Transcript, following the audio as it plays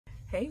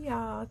Hey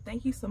y'all,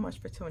 thank you so much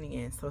for tuning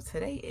in. So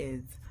today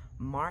is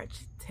March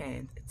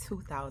 10th,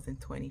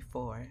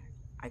 2024.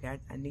 I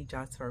need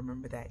y'all to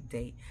remember that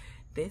date.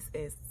 This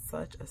is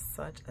such a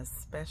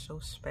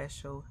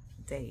special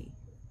day.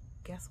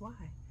 Guess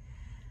why?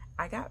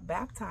 I got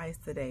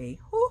baptized today.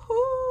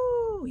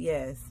 Woohoo!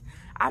 Yes.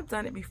 I've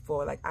done it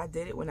before. Like, I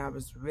did it when I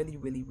was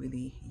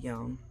really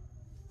young.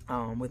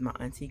 With my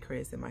auntie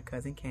Chris and my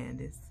cousin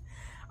Candace.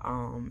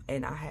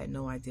 And I had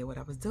no idea what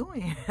I was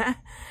doing.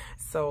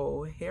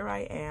 So here I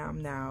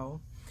am now,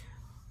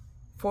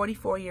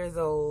 44 years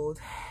old,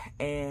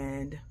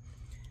 and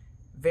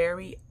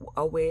very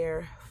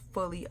aware,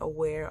 fully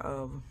aware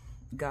of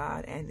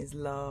God and his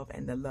love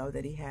and the love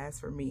that he has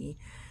for me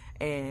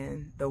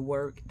and the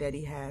work that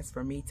he has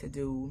for me to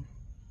do.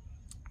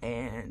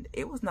 And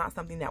it was not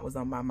something that was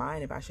on my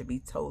mind, if I should be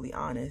totally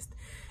honest.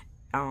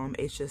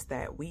 It's just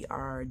that we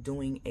are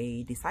doing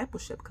a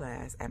discipleship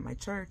class at my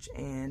church,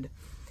 and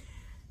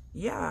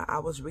yeah, I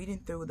was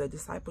reading through the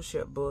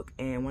discipleship book,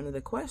 and one of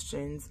the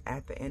questions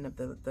at the end of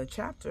the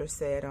chapter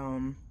said,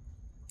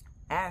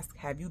 ask,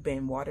 have you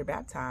been water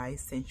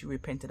baptized since you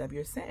repented of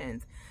your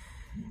sins?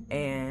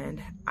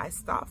 And I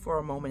stopped for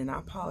a moment and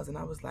I paused and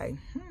I was like,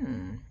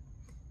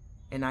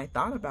 and I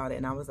thought about it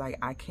and I was like,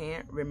 I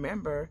can't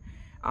remember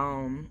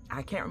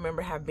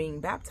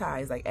being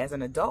baptized like as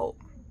an adult.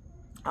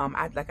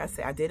 Like I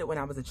said, I did it when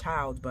I was a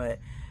child, but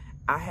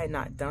I had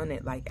not done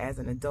it like as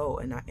an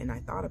adult. And I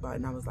thought about it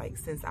and I was like,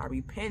 since I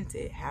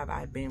repented, have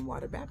I been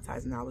water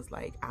baptized? And I was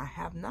like, I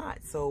have not.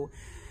 So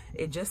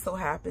it just so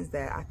happens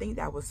that I think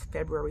that was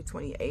February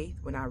 28th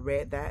when I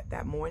read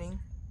that morning.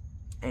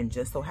 And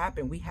just so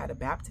happened we had a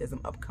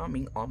baptism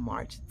upcoming on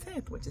March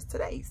 10th, which is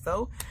today.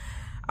 So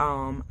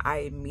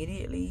I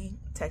immediately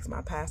texted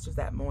my pastors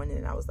that morning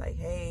and I was like,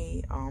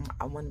 hey,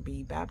 I want to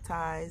be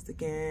baptized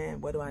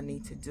again. What do I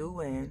need to do?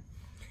 And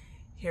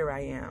here I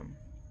am.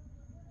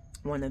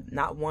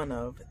 Not one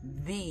of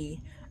the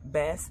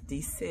best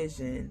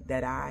decision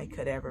that I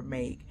could ever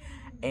make.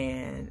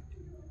 And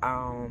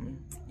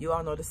you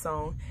all know the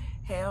song,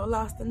 Hell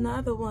Lost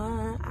Another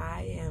One.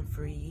 I am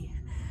free.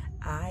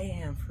 I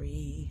am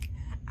free.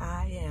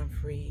 I am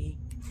free.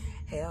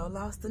 Hell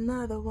lost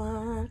another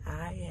one.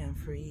 I am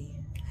free.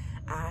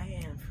 I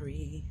am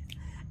free.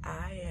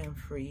 I am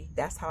free.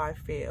 That's how I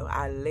feel.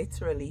 I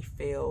literally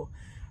feel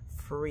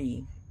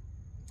free.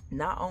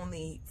 Not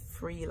only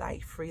free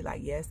like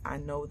yes, I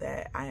know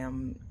that I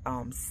am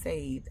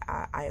saved.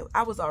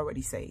 I was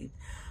already saved,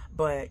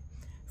 but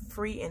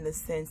free in the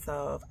sense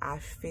of I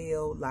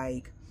feel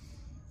like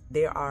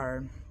there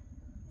are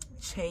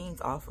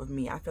chains off of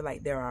me. I feel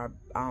like there are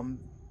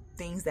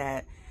things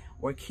that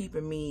were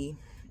keeping me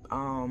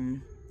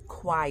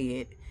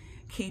quiet,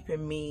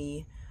 keeping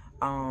me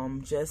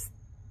just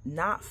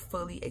not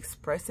fully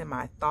expressing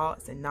my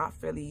thoughts and not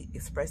fully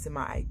expressing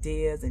my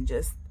ideas and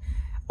just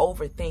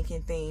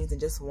overthinking things and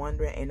just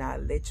wondering. And I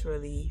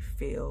literally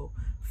feel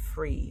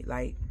free.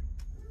 Like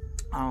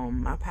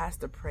my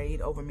pastor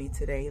prayed over me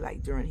today,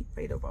 like he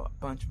prayed over a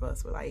bunch of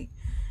us. But like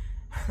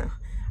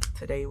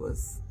today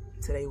was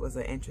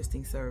an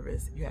interesting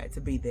service. You had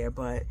to be there.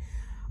 But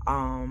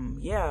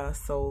yeah,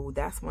 so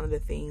that's one of the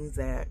things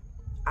that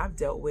I've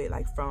dealt with,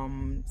 like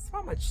from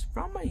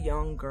a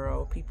young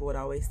girl. People would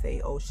always say,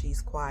 oh,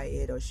 she's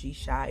quiet or she's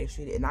shy,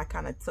 and I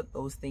kind of took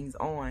those things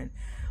on.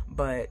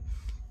 But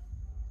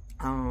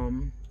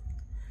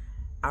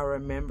I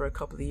remember a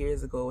couple of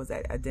years ago, I was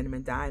at a Denim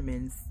and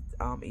Diamonds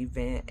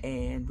event,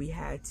 and we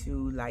had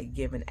to like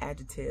give an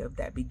adjective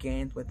that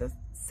begins with the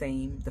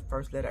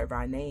first letter of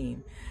our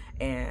name.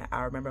 And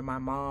I remember my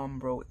mom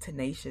wrote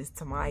Tenacious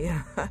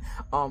Tamaya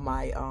on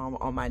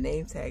my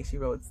name tag. She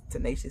wrote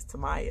Tenacious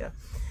Tamaya.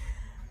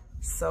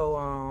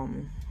 So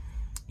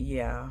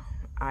yeah,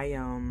 I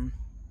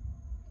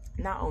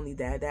not only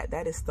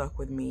that is stuck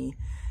with me.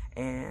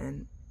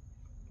 And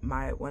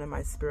one of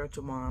my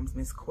spiritual moms,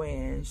 Miss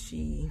Quinn,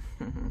 she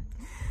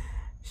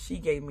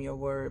gave me a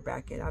word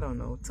back in, I don't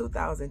know,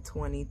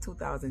 2020,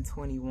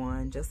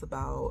 2021, just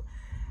about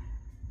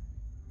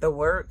the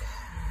work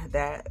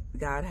that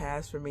God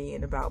has for me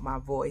and about my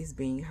voice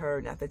being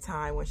heard. And at the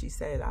time when she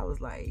said it, I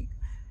was like,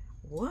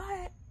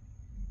 what?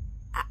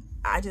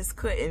 I just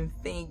couldn't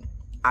think,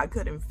 I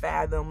couldn't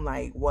fathom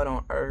like what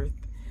on earth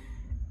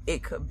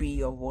it could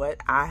be, or what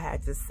I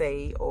had to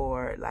say,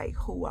 or like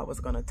who I was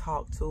going to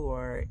talk to,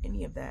 or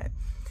any of that.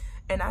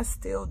 And I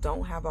still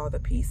don't have all the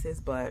pieces,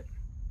 but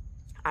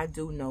I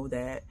do know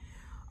that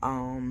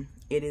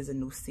it is a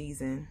new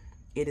season.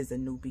 It is a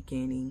new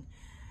beginning.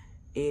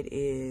 It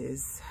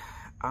is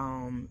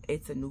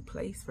it's a new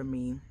place for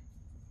me.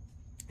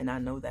 And I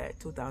know that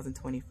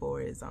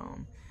 2024 is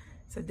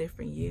it's a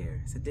different year.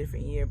 It's a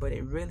different year, but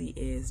it really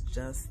is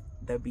just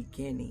the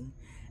beginning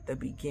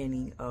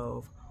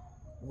of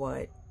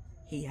what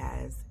he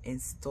has in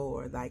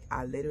store. Like,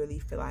 I literally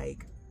feel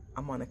like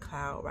I'm on a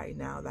cloud right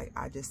now. Like,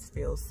 I just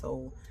feel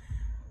so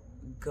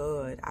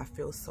good. I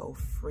feel so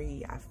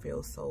free. I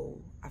feel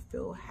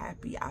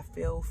happy. I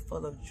feel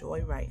full of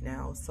joy right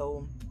now.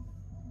 So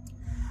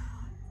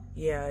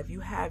yeah, if you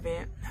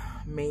haven't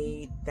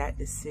made that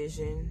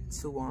decision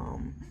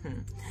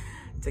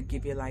to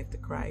give your life to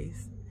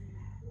Christ,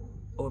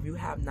 or if you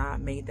have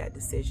not made that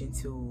decision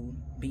to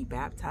be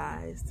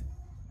baptized,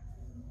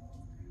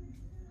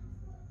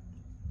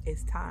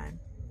 it's time.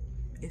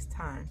 It's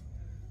time.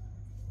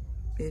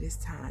 It is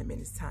time, and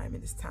it's time,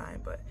 and it's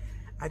time. But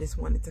I just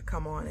wanted to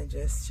come on and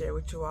just share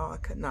with you all. I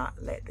could not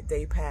let the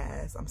day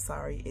pass. I'm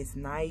sorry, it's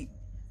night,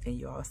 and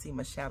you all see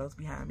my shadows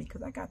behind me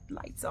because I got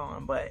lights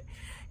on, but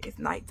it's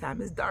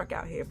nighttime. It's dark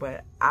out here,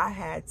 but I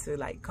had to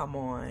like come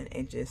on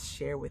and just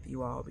share with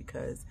you all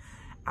because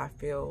I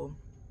feel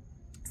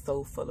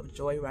so full of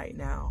joy right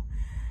now.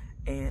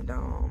 And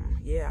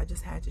yeah, I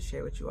just had to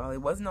share with you all.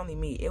 It wasn't only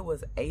me, it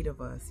was 8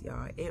 of us,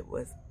 y'all. It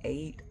was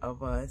 8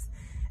 of us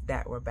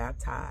that were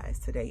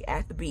baptized today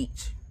at the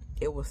beach.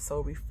 It was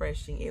so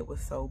refreshing. It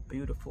was so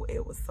beautiful.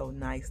 It was so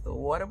nice. The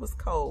water was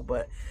cold,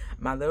 but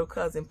my little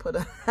cousin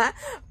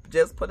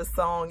just put a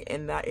song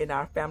in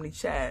our family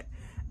chat.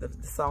 The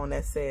song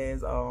that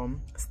says,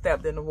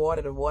 stepped in the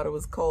water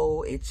was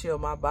cold, it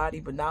chilled my body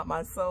but not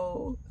my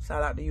soul.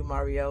 Shout out to you,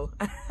 Mario.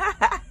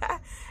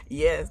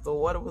 Yes, the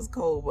water was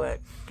cold,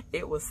 but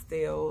it was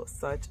still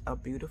such a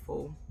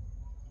beautiful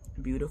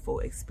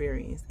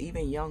experience.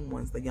 Even young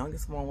ones, the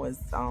youngest one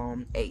was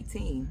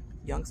 18.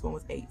 Youngest one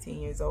was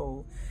 18 years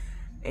old,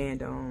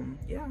 and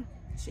yeah,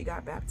 she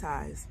got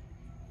baptized.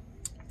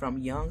 From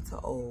young to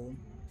old.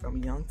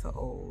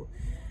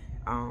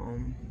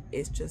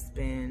 It's just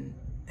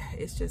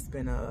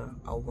been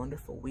a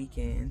wonderful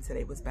weekend.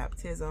 Today was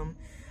baptism.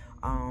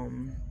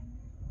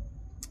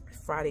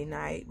 Friday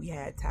night we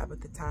had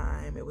Tabitha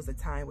time. It was a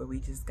time where we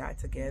just got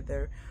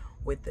together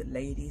with the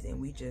ladies and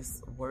we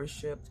just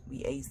worshiped.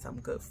 We ate some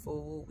good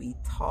food. We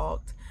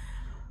talked.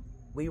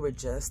 We were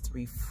just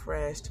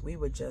refreshed. We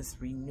were just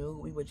renewed.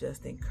 We were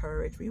just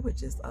encouraged. We were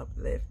just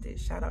uplifted.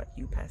 Shout out to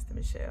you, Pastor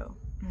Michelle,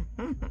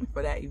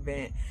 for that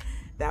event.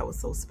 That was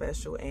so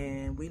special.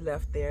 And we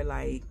left there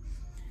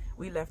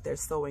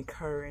so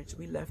encouraged.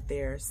 We left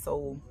there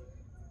so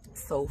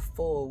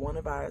full. One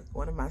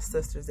of my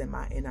sisters in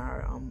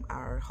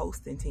our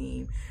hosting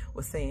team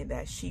was saying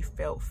that she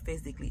felt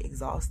physically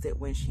exhausted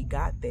when she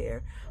got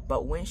there,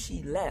 but when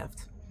she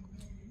left,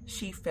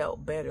 she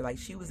felt better. Like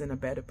she was in a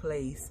better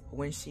place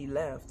when she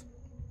left.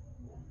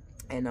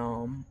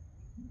 And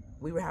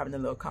we were having a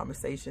little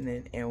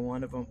conversation, and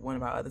one of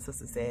our other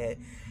sisters said,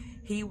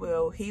 he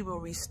will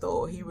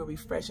restore, he will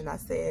refresh. And I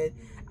said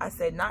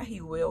not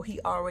he will, he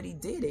already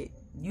did it.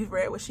 You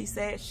read what she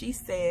said? She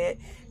said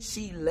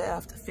she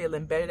left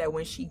feeling better than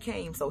when she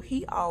came. So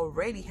he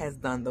already has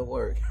done the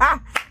work.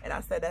 Ha! And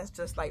I said, that's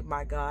just like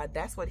my God.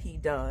 That's what he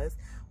does.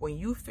 When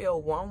you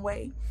feel one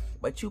way,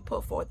 but you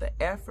put forth the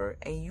effort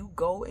and you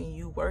go and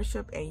you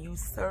worship and you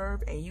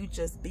serve and you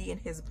just be in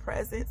his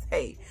presence,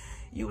 hey,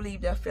 you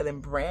leave there feeling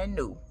brand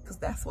new, because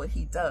that's what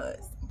he does.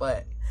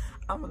 But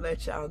I'm going to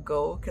let y'all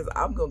go because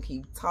I'm going to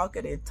keep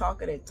talking and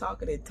talking and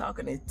talking and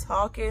talking and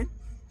talking.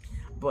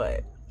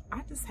 But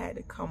I just had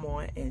to come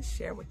on and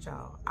share with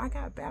y'all. I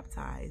got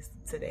baptized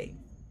today.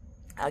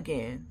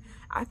 Again,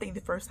 I think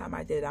the first time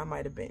I did, I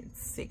might have been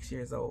 6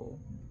 years old.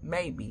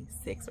 Maybe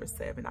 6 or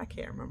 7. I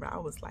can't remember. I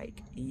was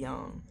like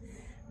young,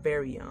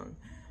 very young.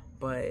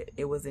 But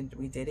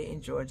we did it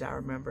in Georgia. I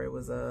remember it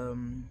was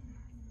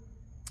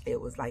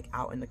like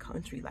out in the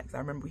country. Like, I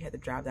remember we had to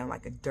drive down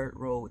like a dirt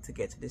road to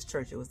get to this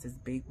church. It was this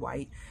big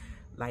white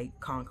like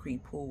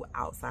concrete pool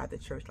outside the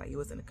church. Like, it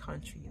was in the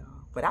country, y'all.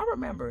 But I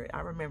remember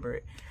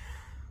it.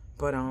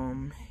 But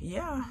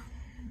yeah,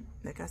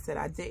 like I said,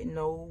 I didn't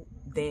know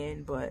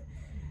then, but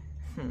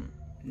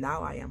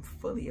now I am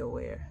fully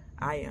aware.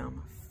 I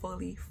am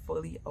fully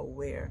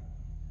aware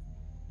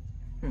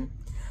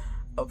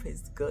of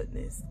his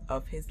goodness,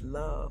 of his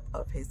love,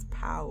 of his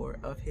power,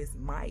 of his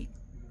might.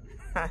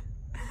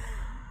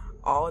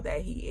 All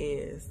that he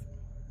is,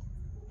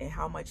 and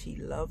how much he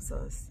loves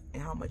us,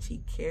 and how much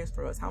he cares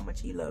for us, how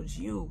much he loves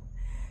you,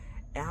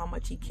 and how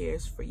much he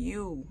cares for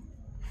you.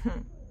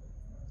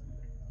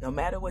 No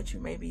matter what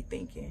you may be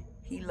thinking,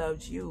 he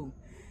loves you,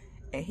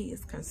 and he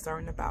is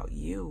concerned about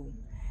you,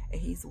 and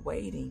he's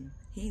waiting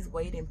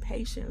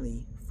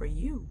patiently for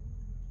you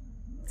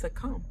to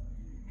come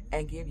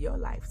and give your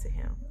life to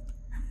him.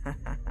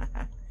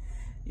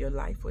 Your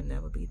life will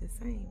never be the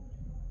same.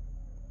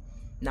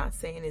 Not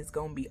saying it's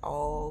going to be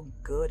all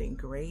good and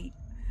great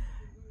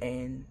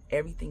and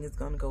everything is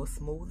going to go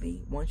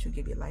smoothly once you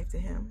give your life to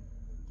him.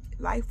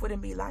 Life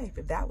wouldn't be life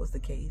if that was the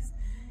case.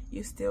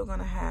 You're still going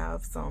to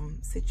have some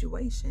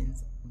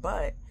situations,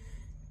 but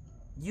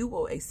you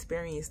will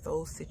experience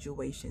those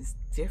situations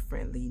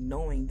differently,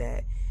 knowing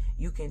that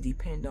you can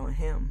depend on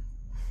him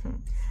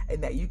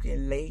and that you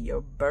can lay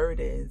your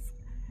burdens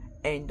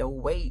and the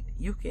weight,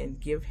 you can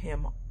give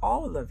him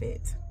all of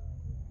it.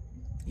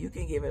 You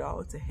can give it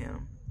all to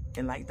him.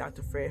 And like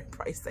Dr. Fred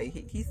Price say,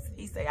 he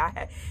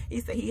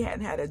said he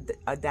hadn't had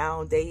a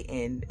down day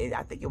in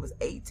I think it was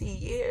 18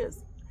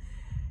 years.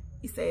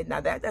 He said, now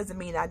that doesn't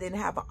mean I didn't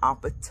have an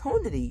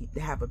opportunity to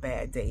have a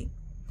bad day,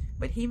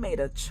 but he made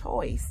a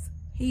choice.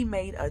 He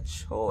made a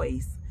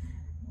choice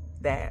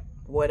that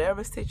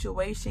whatever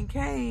situation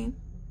came,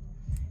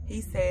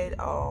 He said,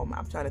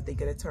 I'm trying to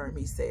think of the term.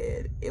 He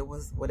said it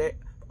was whatever.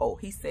 Oh,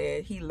 he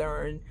said he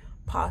learned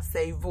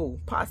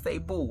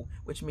passez-vous,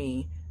 which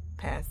means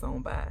pass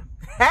on by.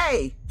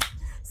 Hey,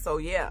 so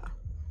yeah,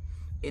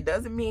 it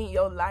doesn't mean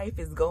your life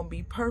is gonna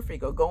be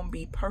perfect or gonna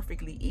be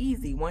perfectly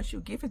easy once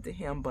you give it to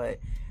him. But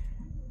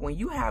when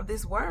you have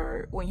this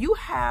word,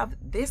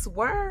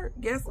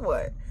 guess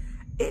what?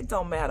 It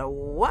don't matter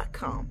what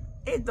comes.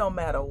 It don't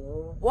matter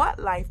what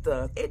life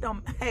does.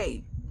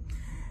 Hey,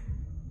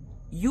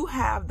 you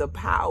have the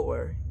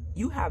power.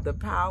 You have the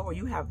power.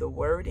 You have the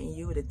word in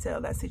you to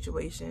tell that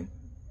situation,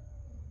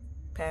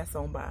 pass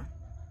on by.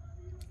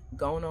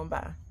 Go on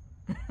by.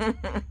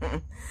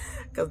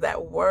 Because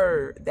that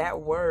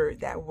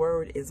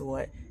word is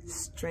what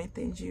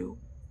strengthens you,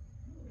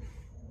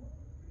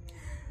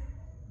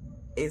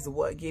 is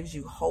what gives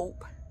you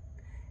hope,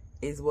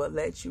 is what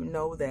lets you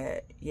know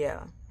that,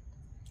 yeah,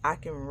 I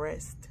can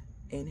rest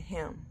in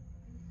him,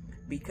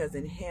 because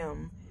in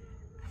him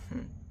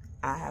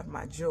I have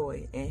my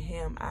joy, in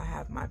him I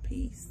have my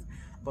peace.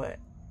 But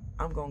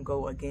I'm gonna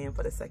go again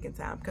for the second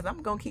time, because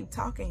I'm gonna keep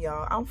talking,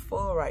 y'all. I'm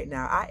full right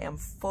now. I am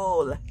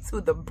full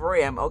to the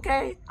brim,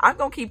 okay? I'm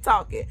gonna keep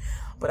talking,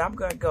 but I'm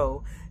gonna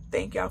go.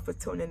 Thank y'all for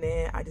tuning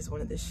in. I just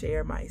wanted to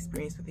share my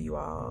experience with you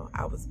all.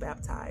 I was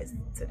baptized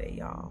today,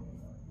 y'all,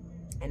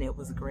 and it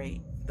was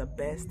great. The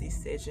best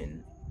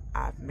decision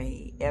I've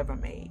ever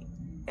made.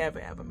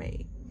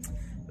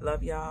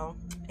 Love y'all,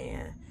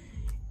 and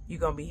you're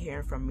gonna be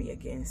hearing from me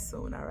again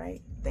soon. All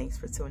right, thanks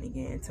for tuning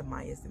in to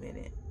Maya's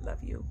Minute.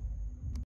 Love you.